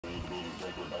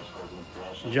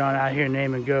John out here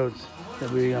naming goats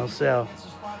that we gonna sell.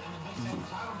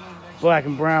 Black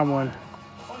and brown one,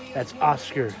 that's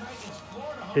Oscar,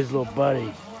 his little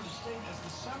buddy.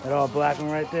 That all black one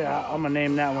right there, I'm gonna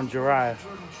name that one Jeriah.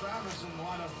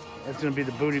 That's gonna be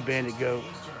the booty bandit goat.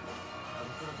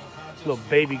 Little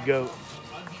baby goat.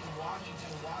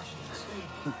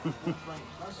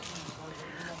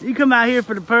 You come out here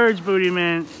for the purge, booty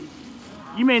man,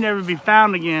 you may never be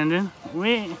found again, then.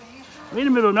 We in the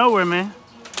middle of nowhere, man.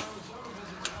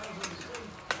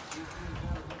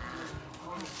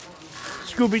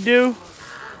 Scooby-Doo.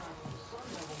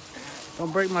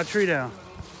 Don't break my tree down.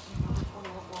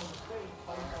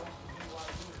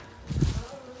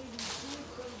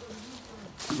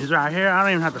 He's right here. I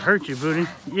don't even have to hurt you, booty.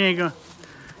 You ain't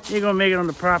gonna make it on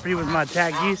the property with my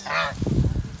attack geese.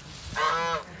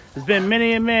 There's been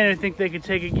many a man who think they could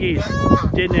take a geese.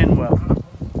 Didn't end well.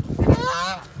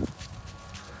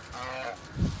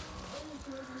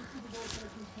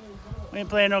 We ain't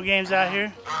playing no games out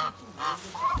here.